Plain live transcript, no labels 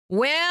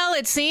Well,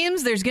 it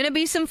seems there's going to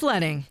be some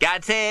flooding.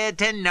 God said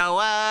to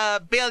Noah,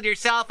 build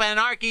yourself an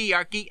arky.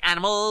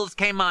 Animals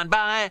came on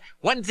by.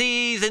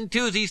 Onesies and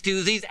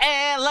twosies.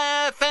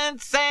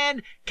 Elephants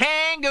and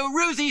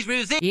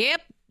kangaroosies.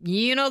 Yep.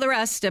 You know the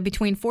rest.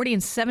 Between 40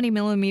 and 70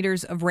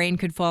 millimeters of rain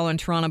could fall in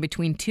Toronto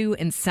between 2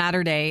 and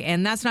Saturday.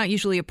 And that's not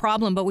usually a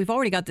problem, but we've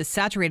already got this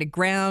saturated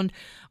ground.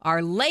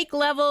 Our lake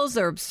levels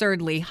are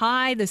absurdly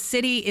high. The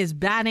city is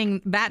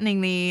battening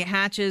the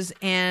hatches,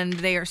 and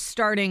they are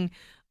starting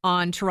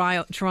on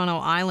Toronto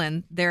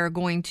Island. They're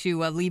going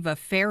to leave a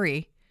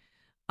ferry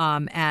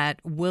at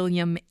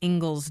William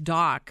Ingalls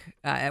Dock,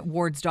 at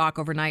Ward's Dock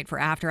overnight for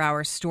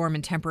after-hours storm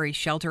and temporary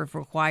shelter if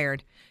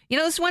required. You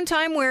know, this one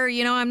time where,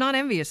 I'm not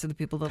envious of the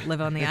people that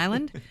live on the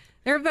island.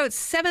 There are about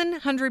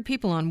 700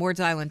 people on Ward's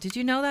Island. Did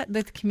you know that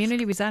the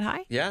community was that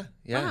high? Yeah.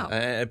 Wow.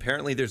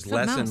 Apparently, there's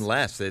less and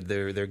less.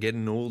 They're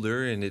getting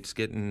older, and it's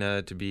getting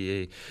to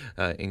be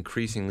a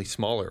increasingly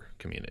smaller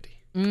community.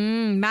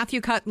 Matthew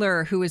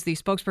Cutler, who is the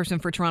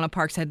spokesperson for Toronto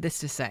Parks, had this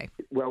to say.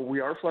 Well, we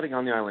are flooding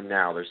on the island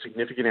now. There's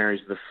significant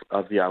areas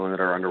of the island that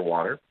are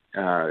underwater.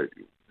 There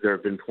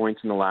have been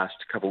points in the last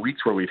couple of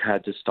weeks where we've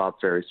had to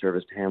stop ferry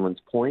service to Hamlin's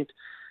Point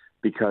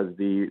because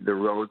the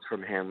roads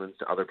from Hamlin's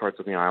to other parts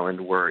of the island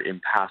were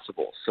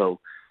impassable. So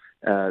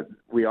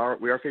we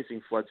are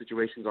facing flood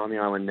situations on the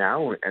island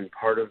now, and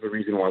part of the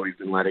reason why we've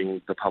been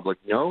letting the public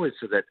know is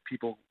so that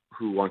people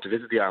who want to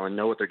visit the island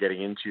know what they're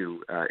getting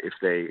into if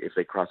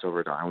they cross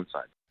over to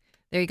Islandside.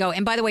 There you go.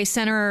 And by the way,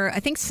 I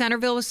think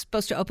Centerville was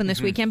supposed to open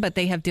this weekend, but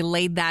they have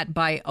delayed that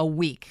by a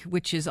week,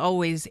 which is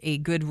always a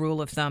good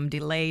rule of thumb.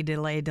 Delay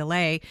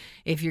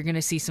if you're going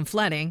to see some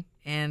flooding.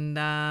 And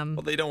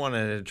well, they don't want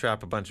to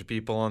trap a bunch of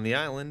people on the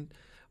island.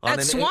 On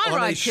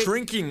a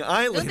shrinking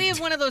island. Don't they have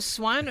one of those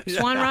swan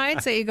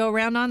rides that you go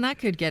around on? That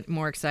could get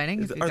more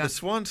exciting. Are the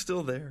swans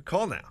still there?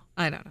 Call now.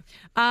 I don't know.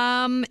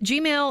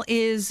 Gmail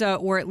is,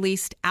 or at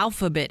least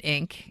Alphabet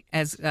Inc.,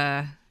 as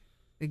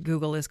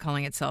Google is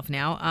calling itself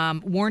now,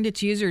 warned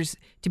its users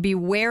to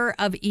beware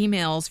of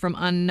emails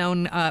from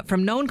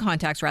known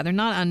contacts,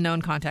 not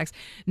unknown contacts,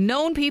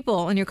 known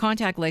people in your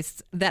contact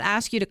lists that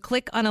ask you to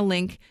click on a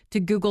link to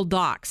Google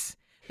Docs.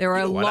 There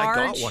are large.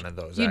 I got one of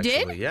those. You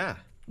actually. did? Yeah.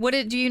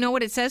 Do you know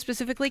what it says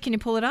specifically? Can you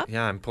pull it up?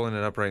 Yeah, I'm pulling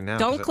it up right now.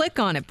 Don't click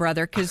on it,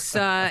 brother, because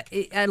a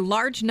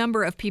large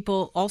number of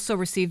people also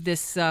received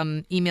this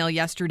email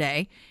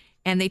yesterday,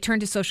 and they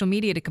turned to social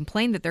media to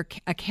complain that their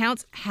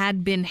accounts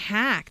had been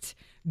hacked.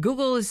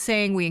 Google is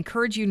saying we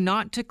encourage you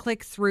not to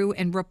click through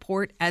and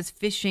report as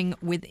phishing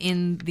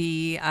within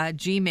the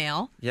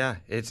Gmail. Yeah,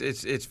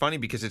 it's funny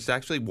because it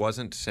actually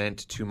wasn't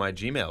sent to my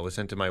Gmail. It was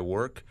sent to my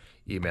work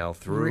email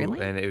through. Really?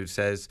 And it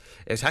says,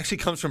 it actually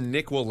comes from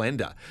Nick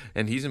Walenda,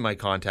 and he's in my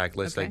contact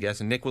list, I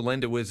guess. And Nick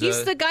Walenda was...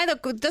 He's the guy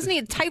that, doesn't he,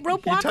 a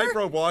tightrope walker? He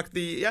tightrope walked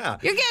yeah.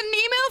 You're getting an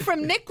email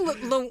from Nick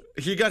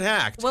He got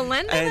hacked.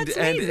 Walenda? That's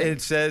amazing. And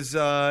it says, it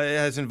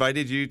has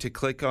invited you to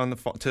click on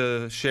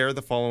to share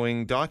the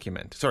following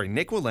document. Sorry,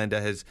 Nick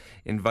Walenda has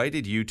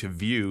invited you to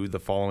view the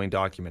following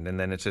document, and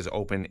then it says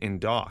open in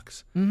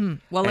Docs. Mm-hmm.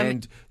 Well,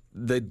 and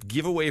the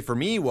giveaway for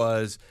me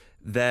was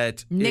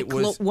that Nick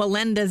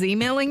Walenda's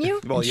emailing you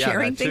and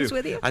sharing things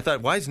with you? I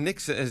thought, why is Nick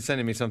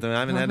sending me something?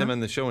 I haven't had him on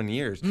the show in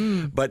years.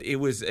 But it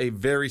was a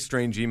very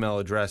strange email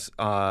address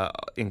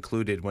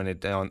included when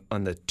it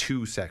on the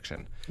to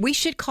section. We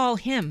should call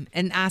him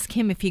and ask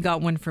him if he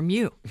got one from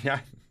you. Yeah.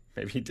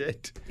 Maybe he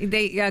did.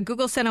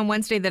 Google said on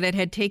Wednesday that it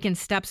had taken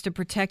steps to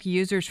protect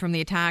users from the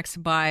attacks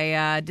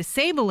by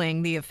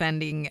disabling the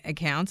offending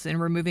accounts and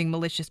removing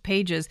malicious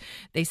pages.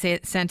 They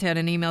sent out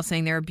an email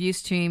saying their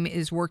abuse team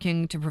is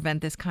working to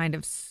prevent this kind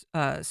of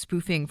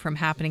spoofing from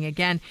happening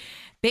again.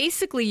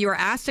 Basically, you're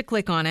asked to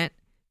click on it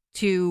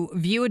to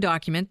view a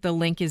document. The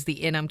link is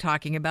the I'm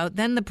talking about.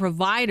 Then the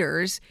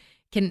providers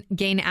can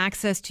gain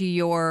access to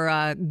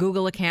your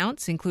Google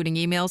accounts, including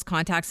emails,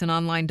 contacts, and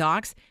online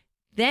docs.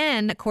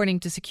 Then, according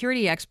to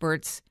security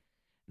experts,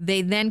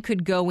 they then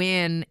could go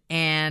in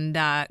and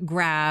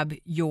grab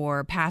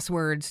your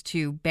passwords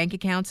to bank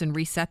accounts and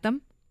reset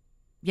them.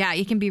 Yeah,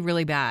 it can be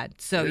really bad.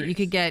 So you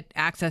could get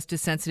access to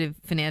sensitive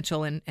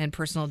financial and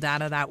personal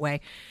data that way.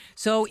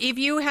 So if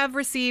you have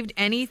received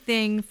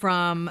anything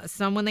from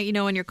someone that you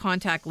know in your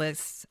contact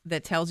list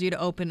that tells you to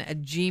open a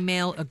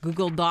Gmail, a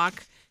Google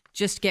Doc,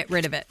 just get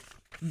rid of it.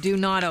 Do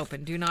not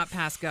open. Do not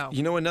pass go.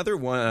 You know, another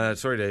one,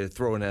 sorry to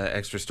throw in an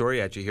extra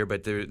story at you here,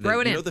 but you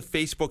know the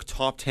Facebook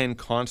top 10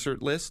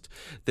 concert list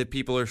that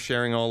people are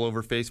sharing all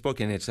over Facebook?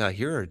 And it's,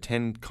 here are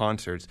 10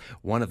 concerts.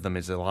 One of them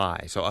is a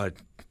lie. So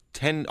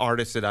 10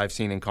 artists that I've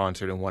seen in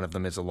concert, and one of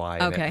them is a lie.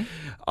 Okay.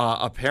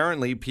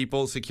 Apparently,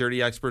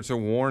 security experts are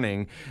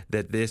warning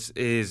that this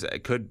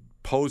could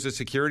pose a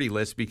security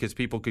list because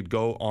people could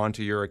go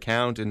onto your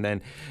account and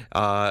then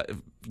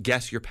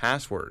guess your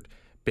password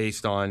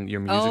based on your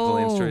musical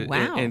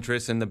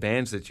interests and the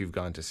bands that you've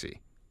gone to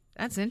see.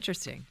 That's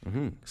interesting.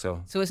 Mm-hmm.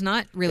 So it's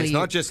not really... It's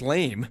not just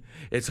lame.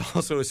 It's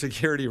also a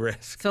security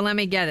risk. So let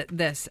me get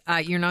this.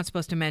 You're not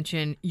supposed to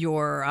mention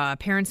your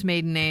parents'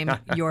 maiden name,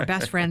 your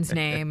best friend's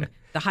name,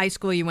 the high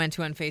school you went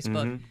to on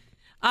Facebook. Mm-hmm.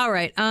 All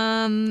right.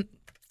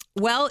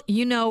 Well,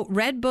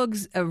 Red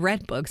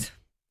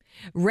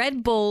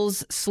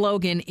Bull's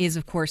slogan is,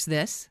 of course,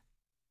 this.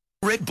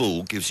 Red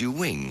Bull gives you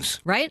wings.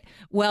 Right?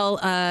 Well,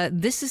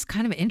 this is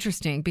kind of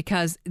interesting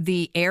because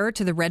the heir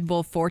to the Red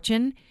Bull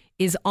fortune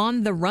is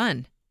on the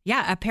run.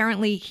 Yeah,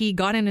 apparently he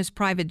got in his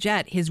private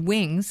jet, his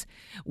wings,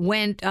 he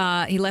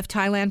left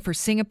Thailand for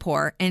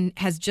Singapore and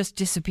has just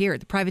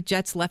disappeared. The private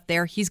jet's left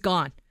there. He's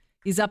gone.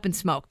 He's up in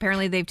smoke.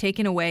 Apparently they've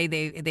taken away,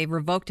 they've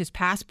revoked his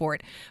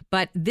passport.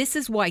 But this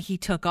is why he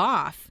took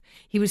off.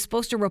 He was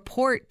supposed to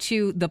report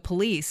to the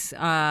police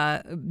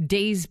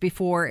days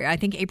before, I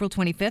think April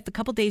 25th, a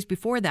couple days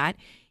before that.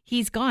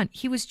 He's gone.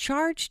 He was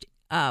charged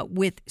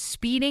with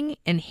speeding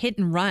and hit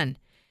and run.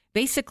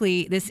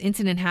 Basically, this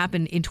incident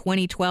happened in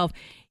 2012.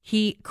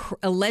 He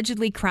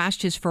allegedly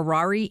crashed his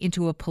Ferrari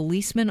into a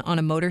policeman on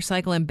a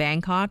motorcycle in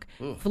Bangkok,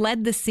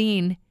 fled the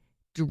scene,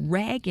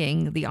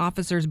 dragging the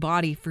officer's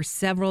body for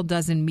several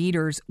dozen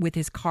meters with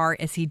his car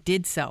as he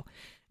did so.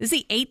 This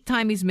is the 8th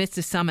time he's missed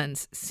a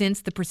summons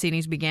since the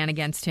proceedings began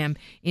against him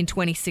in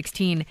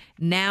 2016.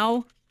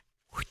 Now,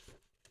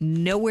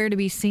 nowhere to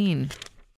be seen.